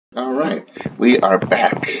Alright, we are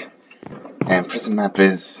back. And prison map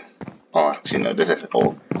is... Oh, actually no, this is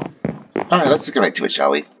old. Alright, let's get right to it,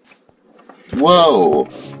 shall we? Whoa!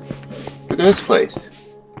 Look at this place.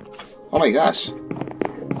 Oh my gosh.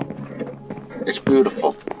 It's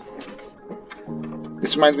beautiful.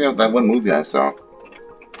 This reminds me of that one movie I saw.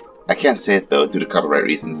 I can't say it though, due to copyright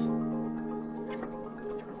reasons.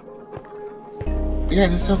 Yeah,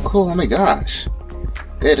 this is so cool, oh my gosh.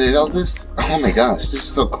 They did all this? Oh my gosh, this is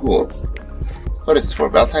so cool. What is this for,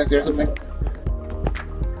 Valentine's Day or something?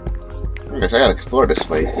 Oh my gosh, I gotta explore this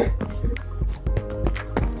place.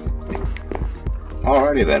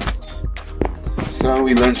 Alrighty then. So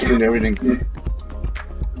we learned something and everything.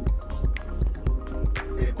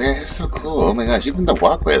 Man, it's so cool. Oh my gosh, even the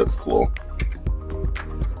walkway looks cool.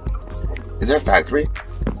 Is there a factory?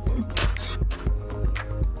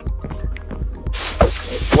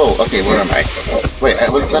 Whoa, okay, where am I? Wait, I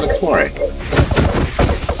was not exploring.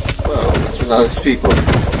 Whoa, that's with all these people.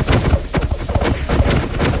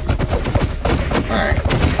 Alright,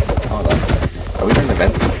 hold on. Are we doing an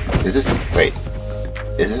event? Is this... wait.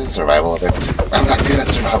 Is this a survival event? I'm not good at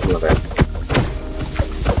survival events.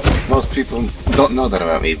 Most people don't know that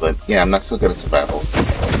about me, but yeah, I'm not so good at survival.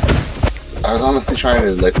 I was honestly trying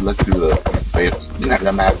to look through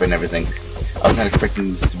the map and everything. I was not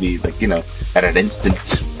expecting this to be, like, you know, at an instant.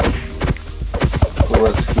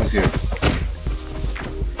 Who's here?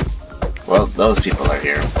 Well, those people are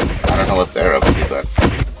here. I don't know what they're up to, but...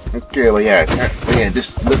 okay, well, yeah,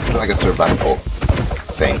 this looks like a survival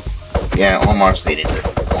thing. Yeah, Omar's leading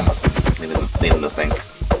the thing.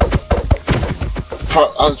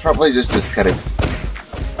 I'll probably just cut it.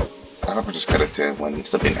 I'll probably just cut it to when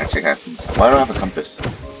something actually happens. Why do I have a compass?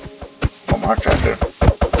 Omar tracker.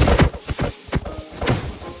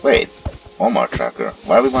 Wait, Omar tracker.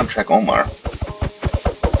 Why do we want to track Omar?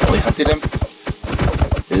 We hunted him?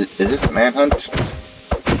 Is this a manhunt?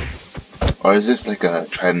 Or is this like a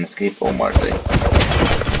try and escape Omar thing?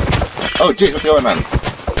 Oh, Jade, what's going on?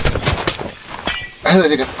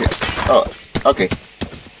 I got scared. Oh, okay.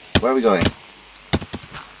 Where are we going?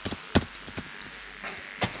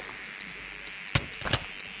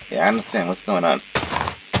 Yeah, I understand. What's going on?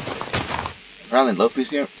 Apparently Loki's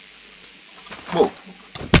here? Whoa.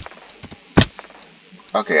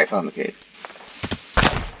 Okay, I found the cave.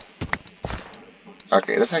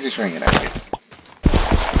 Okay, let's actually try and get out of here.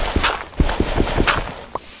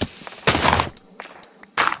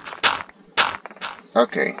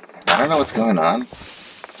 Okay, I don't know what's going on,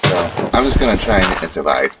 so I'm just gonna try and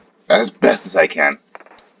survive as best as I can.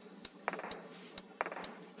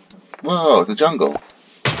 Whoa, the jungle.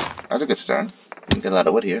 That's a good start. We can get a lot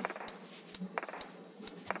of wood here.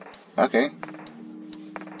 Okay.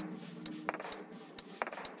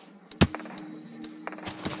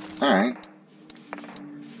 Alright.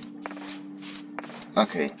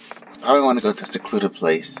 Okay. Probably want to go to a secluded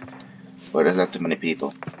place where there's not too many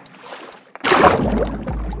people.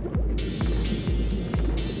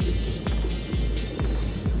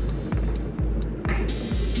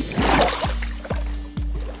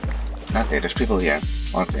 Okay, there's people here.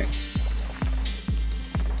 Okay.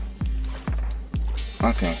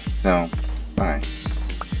 Okay, so, alright.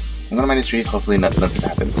 I'm gonna mine this tree, hopefully nothing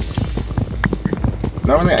happens.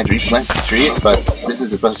 Normally I replant trees, but this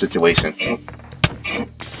is a special situation.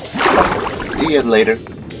 See you later.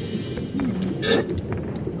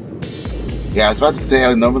 Yeah, I was about to say I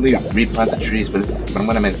would normally replant the trees, but I'm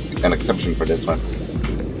gonna make an exception for this one.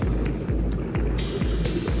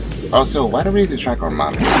 Also, why do we need to track our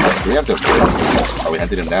mom? Do we have to avoid him? Are we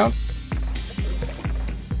hunting him down?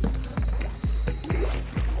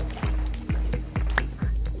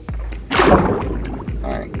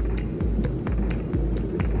 Alright.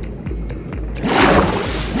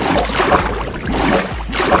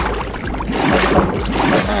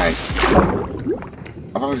 Alright.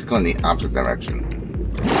 I'll probably just go in the opposite direction.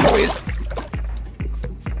 Oh wait.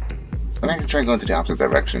 Let me actually try and go into the opposite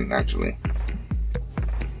direction, actually.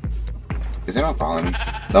 Is anyone following me?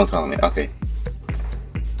 Don't follow me, okay.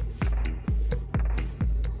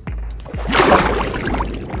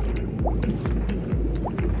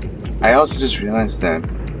 I also just realized that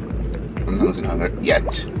I'm not losing hunger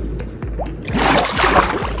yet.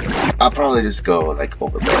 I'll probably just go like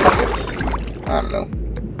over there, I guess. I don't know.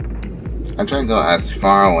 I'm trying to go as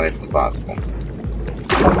far away from possible.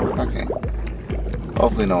 Okay.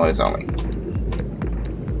 Hopefully no one is on me.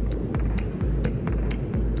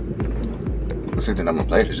 Looks like the number of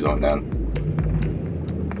players is going down.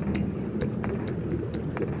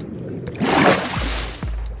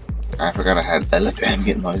 I forgot I let the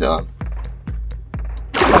ambient noise on.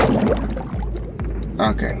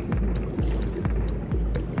 Okay.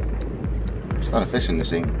 A lot of fishing to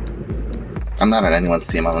see. I'm not at anyone's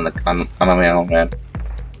team. I'm on my own, man.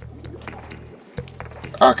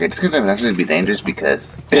 Okay, this could eventually be dangerous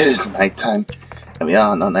because it is nighttime, and we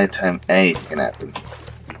all know nighttime anything can happen.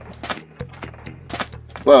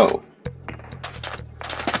 Whoa.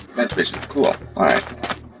 Nice fishing. Cool. Alright.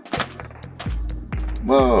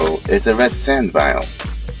 Whoa, it's a red sand biome.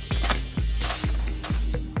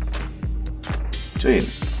 Sweet.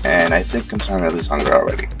 And I think I'm starting to lose hunger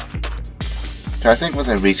already. So I think once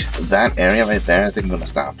I reach that area right there, I think I'm gonna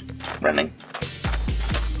stop running.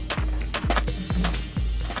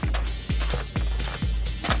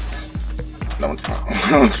 No one's following.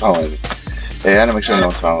 No one's following me. Hey, I gotta make sure no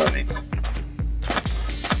one's following me.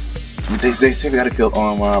 They say we gotta kill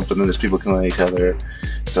omarmu, but then there's people killing each other,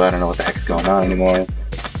 so I don't know what the heck's going on anymore.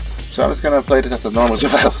 So I'm just gonna play this as a normal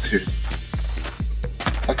survival series.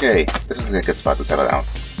 Okay, this is a good spot to settle down.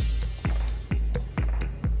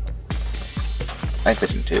 I'm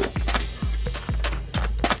fishing too.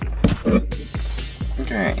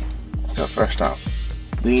 Okay, so first off,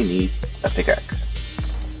 we need a pickaxe.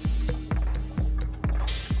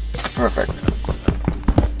 Perfect.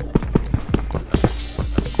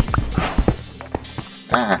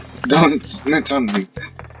 Ah, don't snitch on me.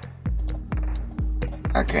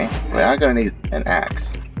 Okay, we are gonna need an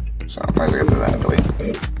axe. So might as well get that out of the way.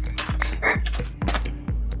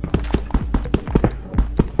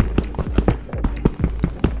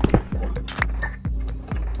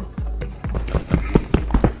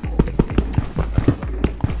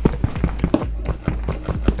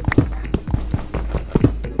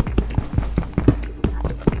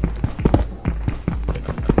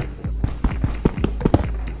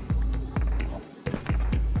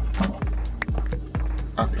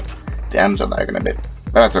 The items are lagging a bit,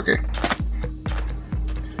 but that's okay.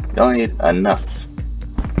 You only need enough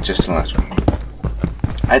just to last one.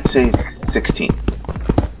 I'd say 16.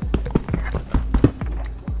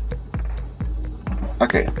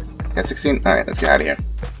 Okay, got 16? Alright, let's get out of here.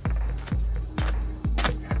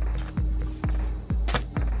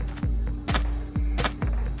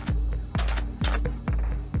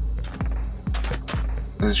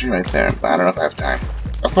 There's a tree right there, but I don't know if I have time.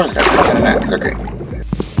 Of course I got to get an axe, okay.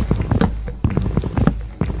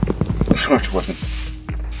 George wasn't.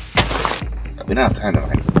 We don't have time to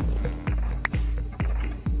mine.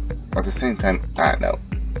 At the same time, no.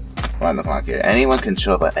 We're on the clock here. Anyone can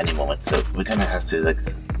show up at any moment, so we're gonna have to like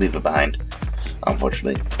leave it behind.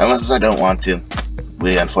 Unfortunately, unless I don't want to,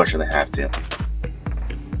 we unfortunately have to.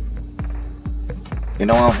 You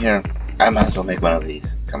know, while I'm here, I might as well make one of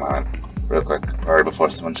these. Come on, real quick, or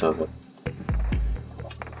before someone shows up.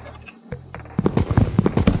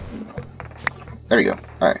 There we go.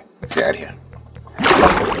 All right. Let's get out of here.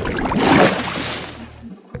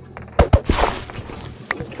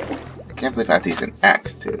 Can't believe I have to use an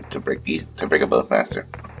axe to break a bow faster.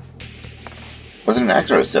 Was it an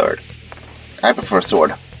axe or a sword? I prefer a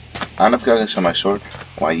sword. I don't know if I can show my sword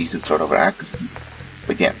why I use the sword over axe.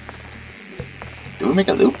 But yeah. Did we make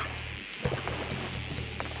a loop?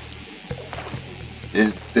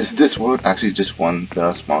 Is this world actually just one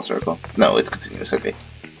small circle? No, it's continuous. Okay.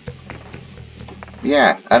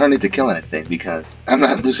 Yeah, I don't need to kill anything because I'm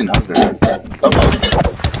not losing hunger. Oh,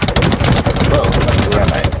 whoa, where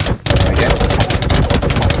am I? Again?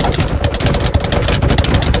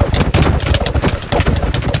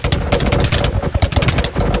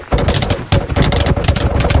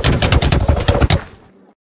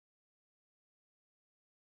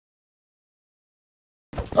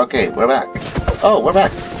 Okay, we're back. Oh, we're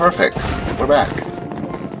back. Perfect. We're back.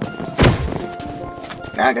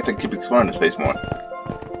 Now I get to keep exploring this place more.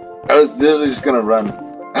 I was literally just gonna run.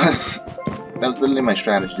 That was literally my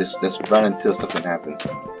strategy, just run until something happens.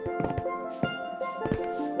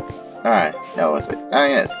 Alright, now what's it? Ah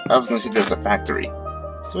yes, I was gonna see if there's a factory.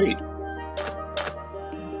 Sweet.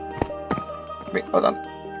 Wait, hold on.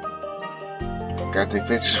 Gotta take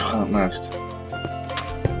pictures while it must.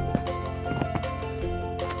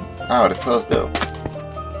 Oh, it's closed though.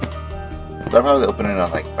 They'll probably open it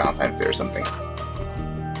on like Valentine's Day or something.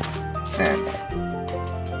 And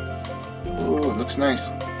ooh, looks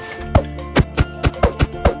nice.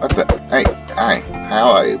 What the? Hey, hi,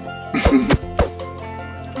 how are you?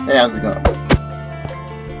 Hey, how's it going?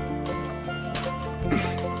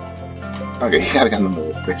 Okay, he gotta get in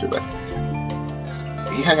the picture, but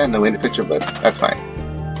he had gotten away in the picture, but that's fine.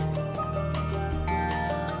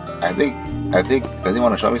 I think, does he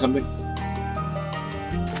want to show me something?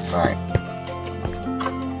 Fine.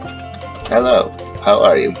 Hello, how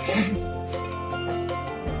are you?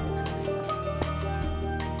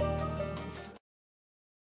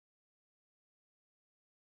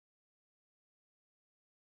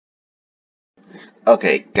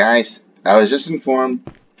 Okay, guys, I was just informed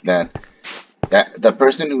that the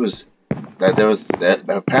person who was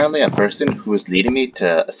apparently a person who was leading me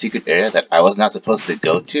to a secret area that I was not supposed to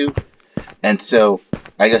go to, and so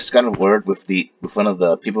I just got a word with one of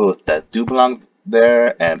the people that do belong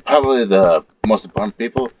there, and probably the most important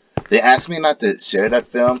people. They asked me not to share that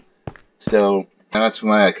film, so that's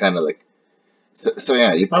why I kind of like. So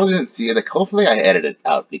yeah, you probably didn't see it. Like, hopefully I edited it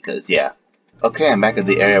out because yeah. Okay, I'm back at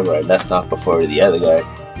the area where I left off before the other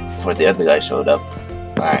guy showed up.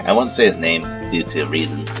 Alright, I won't say his name due to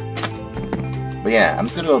reasons. But yeah, I'm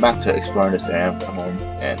just gonna go back to exploring this area from home,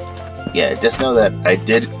 and yeah, just know that I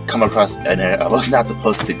did come across an area I was not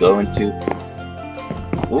supposed to go into.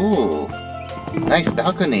 Ooh, nice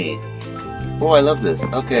balcony. Oh, I love this.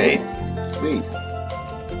 Okay, sweet.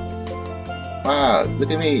 Wow,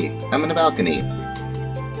 look at me. I'm in a balcony.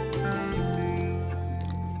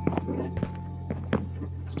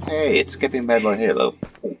 Hey, it's skipping badboyhalo.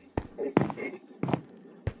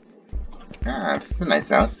 Ah, this is a nice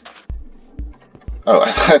house. Oh,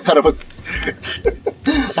 I thought it was.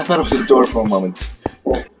 I thought it was a door for a moment.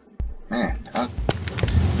 Man,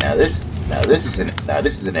 now this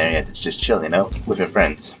is an area to just chill, you know, with your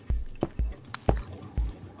friends.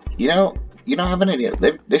 You know, I have an idea.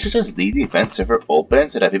 They should just leave the event server open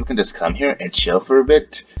so that people can just come here and chill for a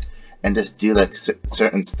bit, and just do like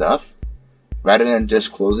certain stuff, rather than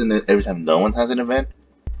just closing it every time no one has an event.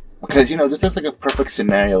 Because, you know, this is like a perfect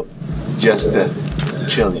scenario just to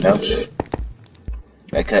chill, you know?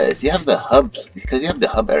 Because you have the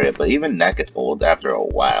hub area, but even that gets old after a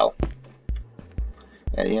while.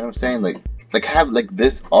 Yeah, you know what I'm saying? Like have like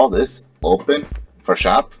all this open for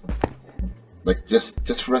shop. Like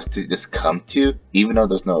just for us to just come to, even though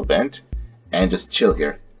there's no event, and just chill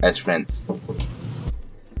here as friends.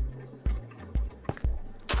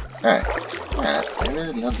 Alright. I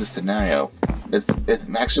really love this scenario. It's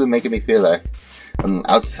actually making me feel like I'm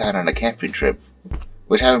outside on a camping trip,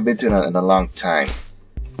 which I haven't been to in a long time.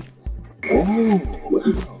 Ooh, wow.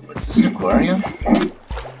 Is this an aquarium?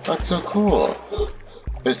 That's so cool.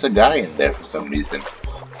 There's a guy in there for some reason.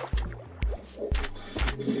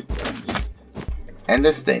 And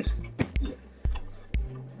this thing.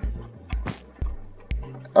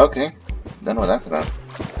 Okay, don't know what that's about.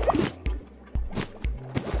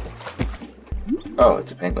 Oh,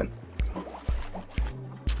 it's a penguin.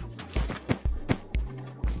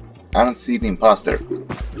 I don't see the imposter.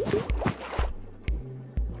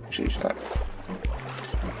 Sheesh.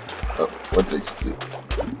 Oh, what did I do?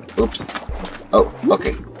 Oops. Oh,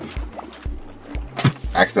 okay.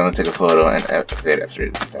 I accidentally took a photo and update after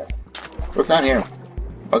it. What's down here?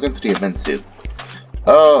 Welcome to the event zoo.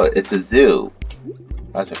 Oh, it's a zoo.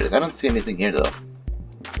 That's what it is. I don't see anything here though.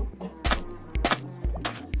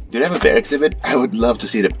 Do they have a bear exhibit? I would love to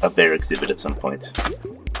see a bear exhibit at some point.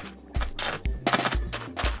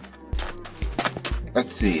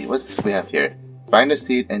 Let's see, what's we have here? Find a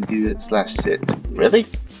seat and do /sit. Really?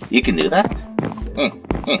 You can do that?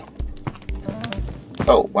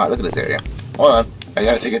 Oh, wow, look at this area. Hold on, I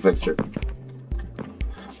gotta take a picture.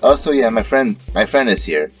 Also, yeah, my friend is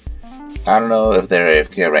here. I don't know if they're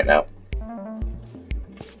AFK right now.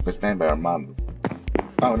 Was banned by our mom.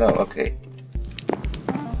 Oh no, okay.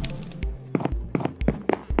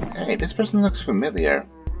 Hey, this person looks familiar.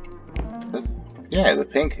 Yeah, the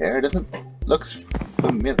pink hair looks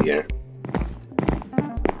familiar.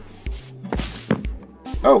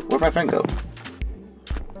 Oh, where'd my friend go?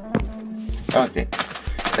 Okay.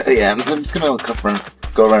 Yeah, I'm just gonna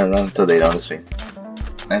go run around until they notice me.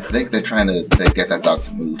 I think they're trying to get that dog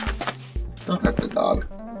to move. Don't hurt the dog.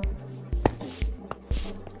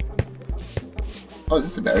 Oh, is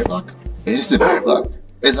this a battery block? It is a battery block.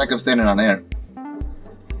 It's like I'm standing on air.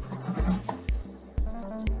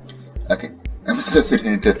 Okay, I'm just gonna sit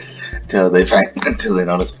here until they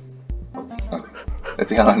notice. Oh, let's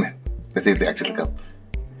see how long. Let's see if they actually look up.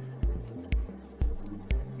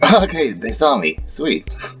 Okay, they saw me. Sweet.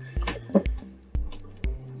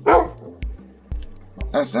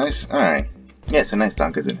 That's nice. Alright. Yeah, it's a nice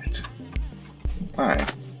dog, isn't it?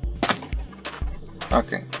 Alright.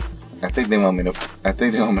 Okay. I think they want me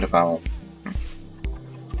to follow.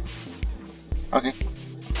 Okay.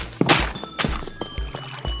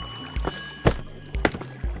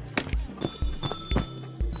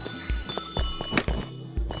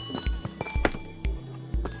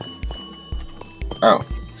 Oh,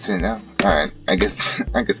 sitting down? Alright, I guess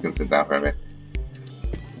I can sit down for a bit.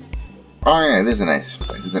 Oh yeah, it is a nice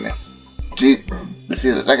place, isn't it? Gee,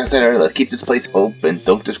 see, like I said earlier, keep this place open,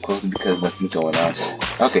 don't just close it because nothing's going on.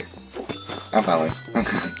 Okay, I'm following.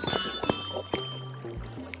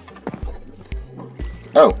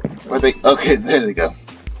 Oh, Where they? Okay, there they go.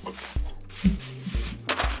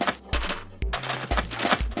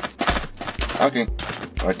 Okay,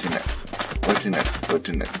 where to next? Where to next? Where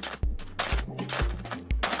to next?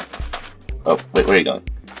 Oh, wait, where are you going?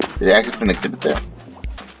 Did I actually put an exhibit there?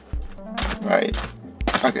 Alright.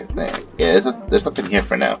 Okay, yeah, there's nothing here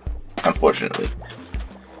for now, unfortunately.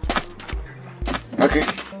 Okay,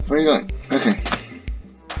 where are you going? Okay.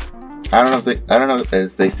 I don't know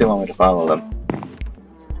if they still want me to follow them.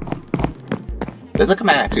 Did the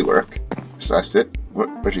command actually work? So that's it?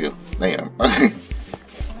 Where'd you go? There you are. Okay.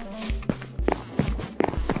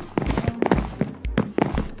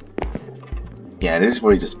 Yeah, this is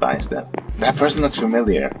where he just buys stuff. That person looks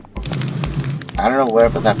familiar. I don't know where,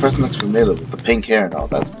 but that person looks familiar with the pink hair and all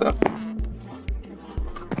that stuff.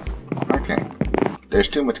 Okay. There's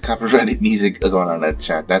too much copyrighted music going on in that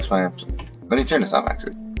chat. That's why I'm... Let me turn this off,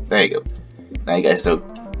 actually. There you go. Now you guys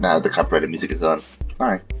don't... Now the copyrighted music is on.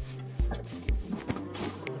 Alright.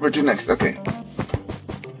 Where to next? Okay.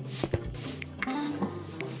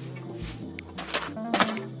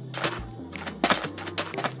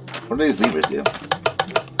 What do these levers do?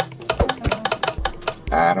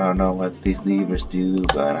 I don't know what these levers do,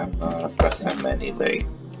 but I'm gonna press them anyway.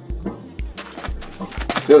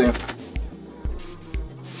 Still here.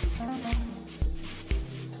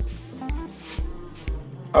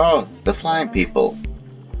 Oh, the flying people.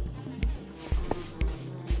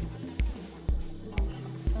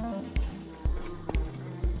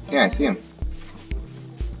 Yeah, I see him.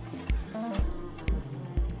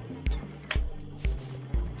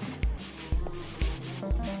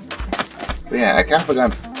 But yeah, I kind of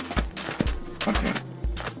forgot. Okay.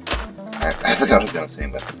 I forgot what I was gonna say,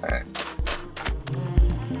 but alright.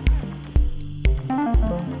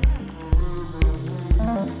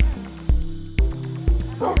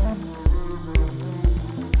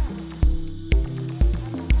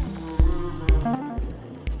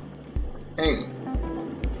 Hey.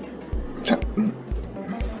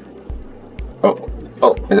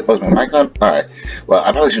 Oh, is my mic on? Alright. Well,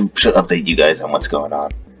 I probably should update you guys on what's going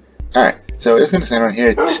on. Alright, so it's gonna say right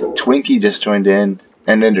here, Twinkie just joined in,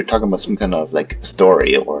 and then they're talking about some kind of, like,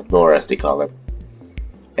 story, or lore as they call it.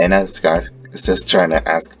 And that guy is just trying to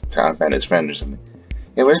ask to find his friend or something.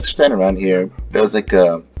 Yeah, we're just standing around here. There was, like,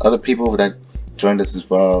 other people that joined us as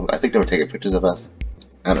well. I think they were taking pictures of us.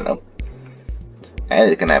 I don't know. And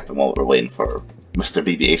it can happen while we're waiting for Mr.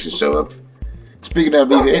 BBH to show up. Speaking of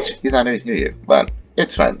BBH, he's not even here, but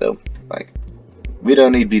it's fine though. Like, we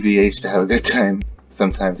don't need BBH to have a good time.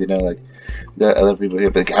 Sometimes, you know, like, we got other people here,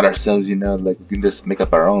 but got ourselves, you know, like, we can just make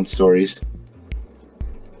up our own stories.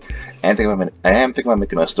 And I am thinking about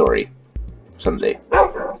making a story someday.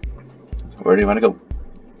 Where do you want to go?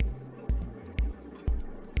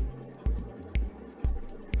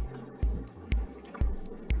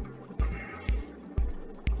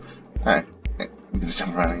 Alright, we can just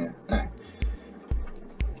jump around here. Alright.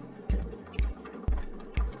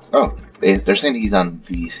 Oh, they're saying he's on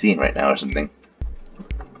the scene right now or something.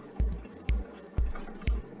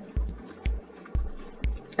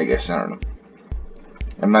 I guess, I don't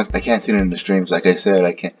know. I can't tune in the streams, like I said,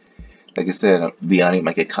 the audio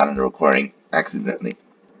might get caught in the recording accidentally.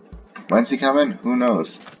 When's he coming? Who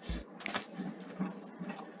knows?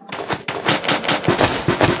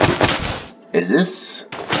 Is this...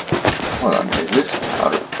 Hold on, is this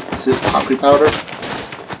powder? Is this concrete powder?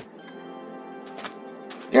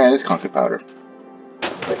 Yeah, it is concrete powder.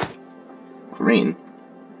 Wait. Green?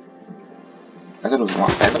 I thought it was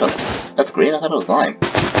lime. That's green? I thought it was lime.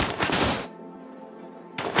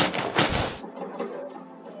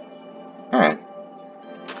 Alright.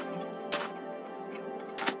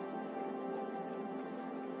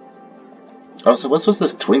 Oh, so what's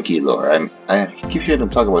this Twinkie lore? I keep hearing them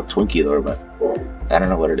talk about Twinkie lore, but I don't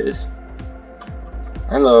know what it is.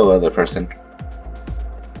 Hello, other person.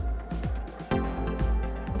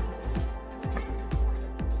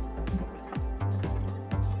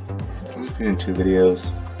 I'm just doing 2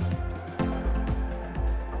 videos.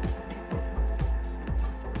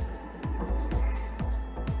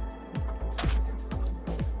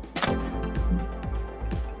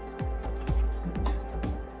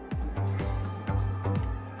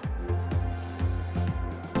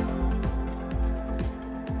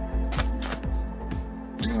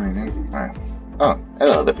 Alright. Oh,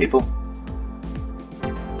 hello other people.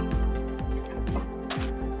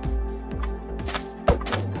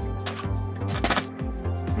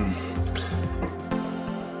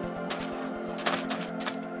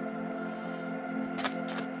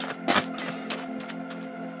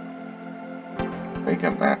 Wake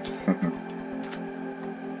up, Matt.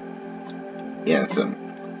 Yeah, so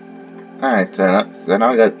Alright, so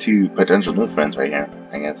now I got two potential new friends right here,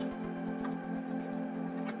 I guess.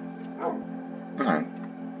 Alright.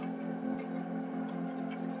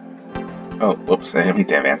 Oh, whoops, I didn't mean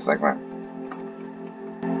to advance like that.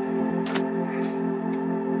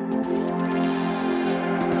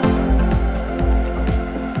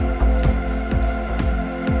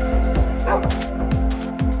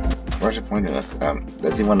 Where's he pointing us?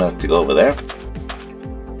 Does he want us to go over there?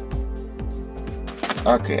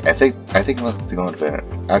 Okay, I think he wants us to go over there.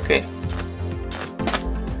 Okay.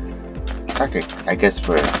 Okay, I guess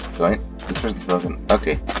we're going. This person's frozen.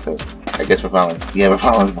 Okay, so I guess we're following. Yeah, we're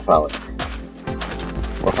following. We're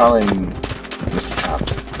following Mr.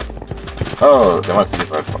 Chops. Oh, they want us to do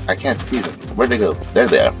parkour. I can't see them. Where'd they go? There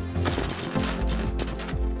they are.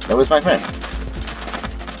 That was my friend.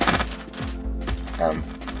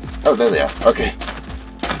 Oh, there they are. Okay.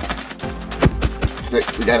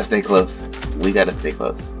 We gotta stay close. We gotta stay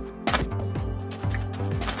close.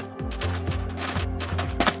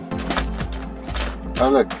 Oh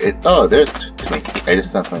look! Oh, there's Twinkie. I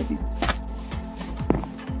just saw Twinkie.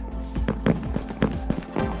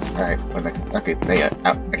 All right, what next? Okay, there you go.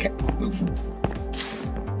 I can't move.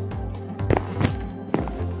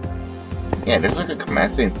 Yeah, there's like a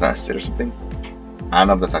command saying it's not sit or something. I don't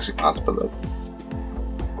know if that's actually possible though.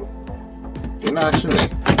 You know, actually, I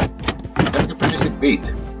could produce a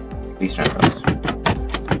beat. These transforms.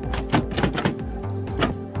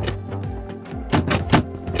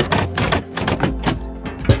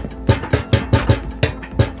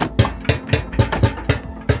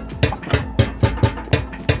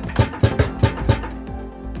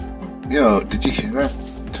 Yo, did you hear that?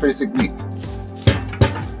 26 beats.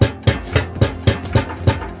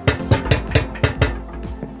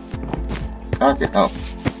 Okay, oh.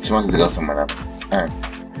 She wants us to go somewhere now. Alright.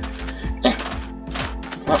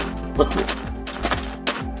 Look.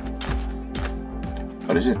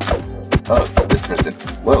 What is it? Oh, this person.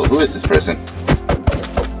 Whoa, who is this person?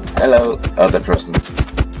 Hello, other person.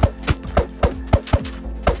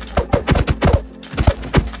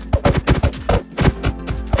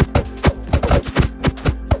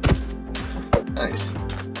 Nice.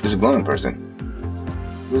 There's a glowing person.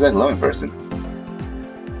 Who's that glowing person?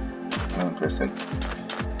 Glowing person.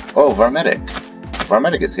 Oh, Varmedic.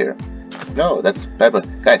 Varmedic is here. No, that's bad boy.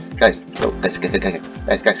 Guys, go, guys, go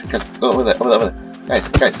over there,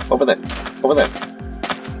 guys, over there.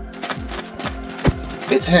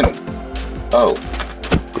 It's him. Oh,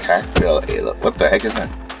 tactile halo. What the heck is that?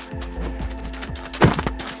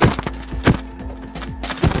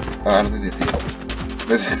 Oh, I don't think they see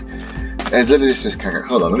it. It's literally just kind of.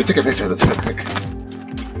 Hold on, let me take a picture of this real quick.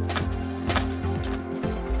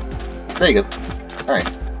 There you go. All right,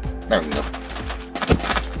 there we go.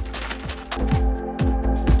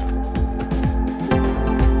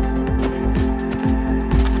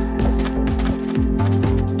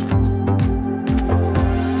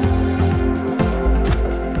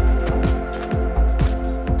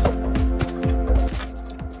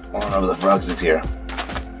 One of the frogs is here.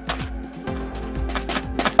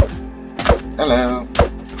 Hello.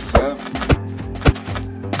 What's up?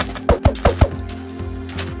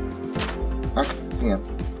 Okay, see him.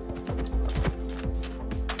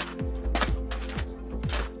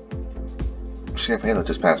 Skip Halo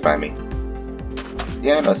just passed by me.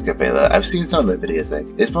 Yeah, I know Skip Halo. I've seen some of the videos. Like,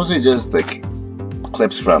 it's mostly just like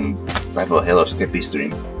clips from Halo Skippy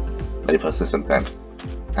stream that he posts sometimes.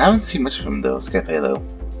 I haven't seen much from though, Skip Halo.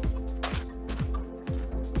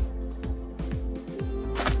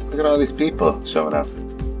 Look at all these people showing up.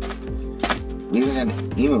 We even had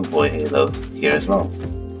an emo boy Halo here as well.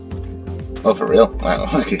 Oh, for real? Wow,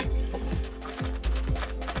 okay.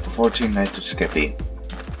 14 nights of Skippy.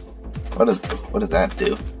 What does that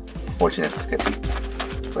do? 14 nights of Skippy.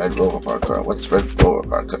 Red rover parkour. What's red rover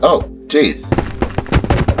parkour? Oh, jeez.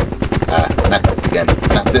 Not this again.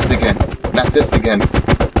 Not this again. Not this again.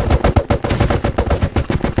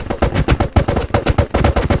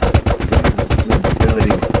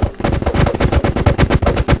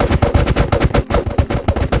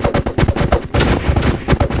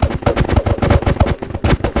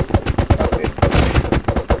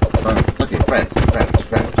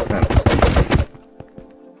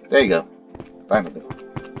 There you go. Finally.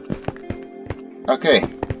 Okay,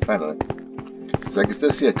 finally. So I can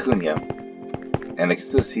still see Akyuuna, and I can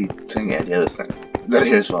still see Tunga at the other side. They're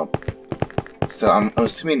here as well. So I'm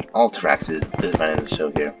assuming Alterax is running the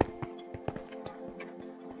show here.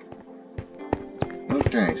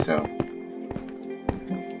 Okay, so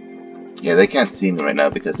yeah, they can't see me right now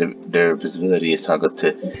because their visibility is toggled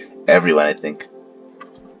to everyone, I think.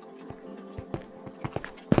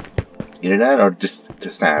 internet or just to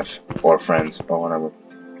staff or friends or whatever?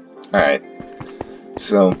 Alright.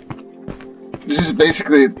 So, this is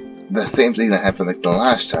basically the same thing that happened like the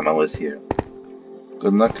last time I was here.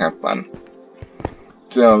 Good luck, have fun.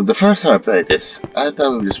 So, the first time I played this, I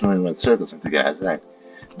thought we were just running around circles to get outside.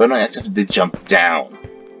 But no, I actually have to jump down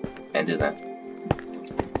and do that.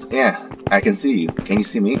 Yeah, I can see you. Can you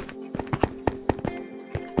see me?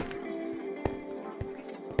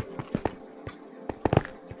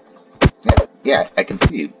 Yeah, I can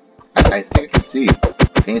see you. I think I can see you.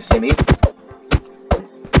 Can you see me?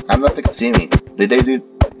 I'm not thinking see me. Did they do...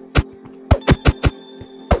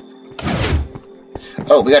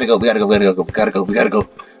 Oh, we gotta go. Oh,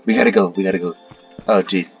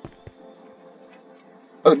 jeez.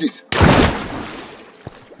 Oh, jeez.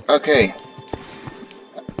 Okay.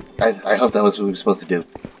 I hope that was what we were supposed to do.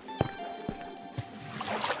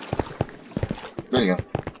 There you go.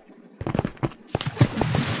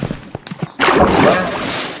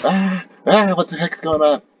 What the heck's going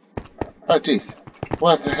on? Oh, jeez.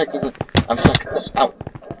 What the heck was that? I'm stuck. Ow.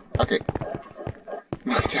 Okay.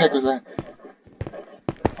 What the heck was that?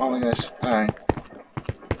 Oh my gosh. Alright.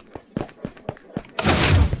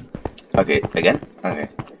 Okay, again? Okay.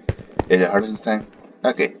 Is it harder this time?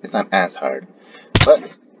 Okay, it's not as hard.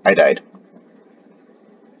 But, I died.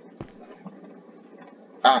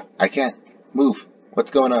 Ah, I can't move.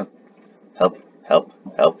 What's going on? Help, help,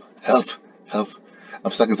 help, help, help.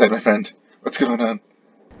 I'm stuck inside my friend. What's going on?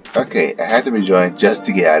 Okay, I had to rejoin just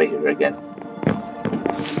to get out of here again.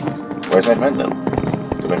 Where's my friend though?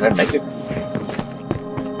 Did my friend make it?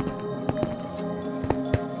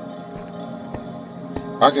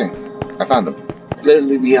 Okay, I found them.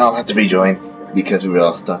 Literally, we all had to rejoin because we were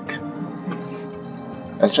all stuck.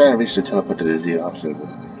 I was trying to reach the teleport to the zero option.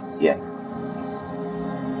 Yeah.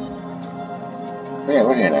 But yeah,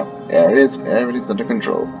 we're here now. There it is. Everything's under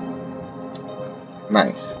control.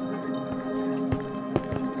 Nice.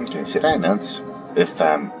 Okay, should I announce if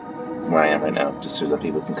where I am right now, just so that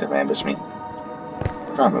people can come ambush me?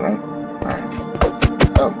 Probably, right? Alright.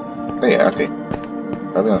 Oh, there you are, okay.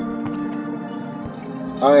 Where are we going?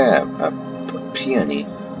 Oh yeah, a peony.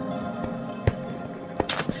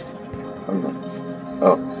 Where are we going?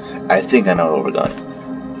 Oh, I think I know where we're going.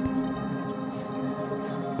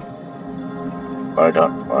 Or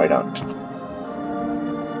I don't.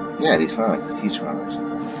 Yeah, these flowers, huge flowers.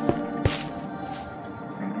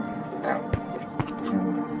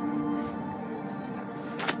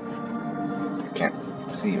 Can't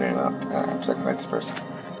see very well. I'm stuck by this person.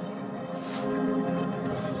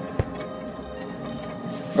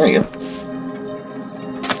 There you go.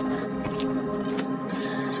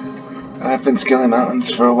 I've been scaling mountains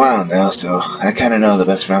for a while now, so I kind of know the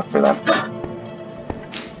best route for them.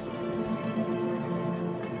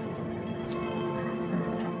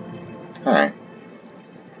 Alright.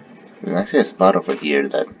 There's actually a spot over here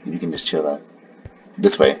that you can just chill at.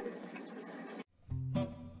 This way.